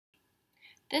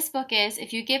This book is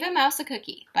If You Give a Mouse a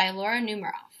Cookie by Laura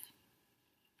Numeroff.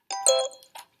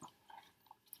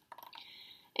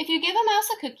 If you give a mouse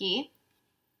a cookie,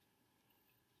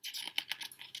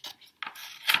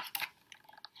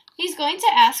 he's going to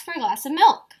ask for a glass of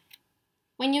milk.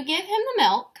 When you give him the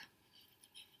milk,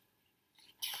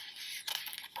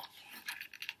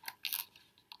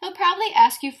 he'll probably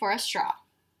ask you for a straw.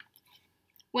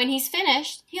 When he's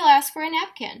finished, he'll ask for a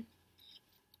napkin.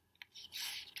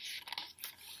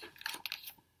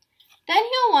 Then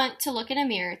he'll want to look in a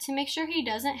mirror to make sure he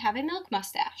doesn't have a milk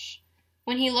mustache.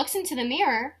 When he looks into the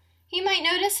mirror, he might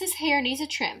notice his hair needs a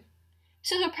trim,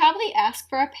 so he'll probably ask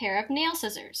for a pair of nail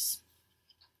scissors.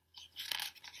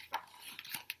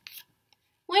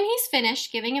 When he's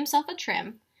finished giving himself a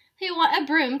trim, he'll want a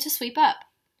broom to sweep up.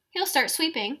 He'll start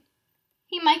sweeping.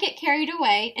 He might get carried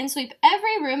away and sweep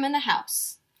every room in the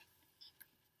house.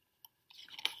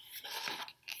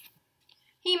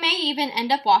 He may even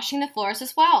end up washing the floors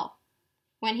as well.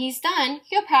 When he's done,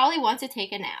 he'll probably want to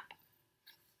take a nap.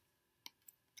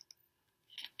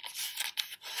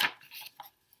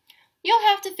 You'll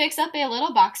have to fix up a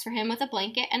little box for him with a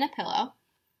blanket and a pillow.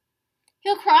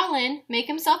 He'll crawl in, make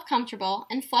himself comfortable,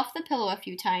 and fluff the pillow a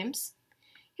few times.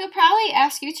 He'll probably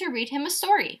ask you to read him a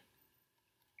story.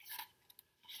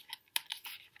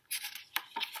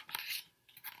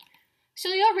 So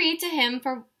you'll read to him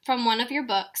from one of your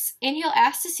books, and he'll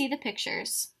ask to see the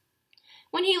pictures.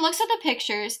 When he looks at the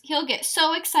pictures, he'll get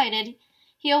so excited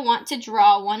he'll want to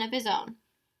draw one of his own.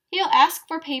 He'll ask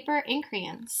for paper and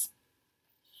crayons.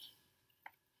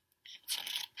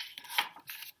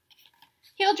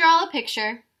 He'll draw a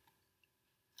picture.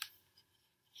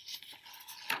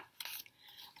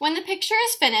 When the picture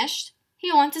is finished,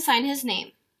 he'll want to sign his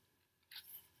name.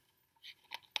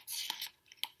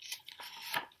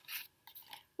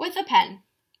 With a pen.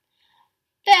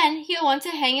 Then he'll want to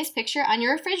hang his picture on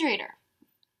your refrigerator,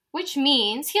 which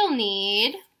means he'll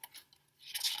need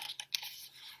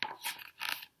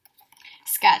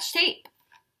Scotch tape.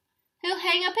 He'll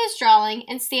hang up his drawing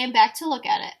and stand back to look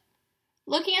at it.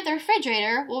 Looking at the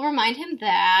refrigerator will remind him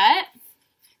that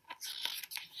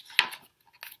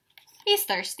he's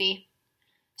thirsty.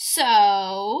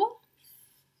 So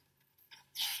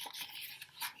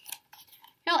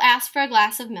he'll ask for a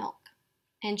glass of milk.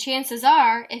 And chances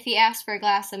are, if he asks for a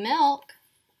glass of milk,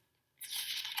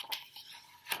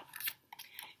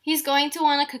 he's going to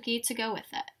want a cookie to go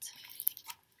with it.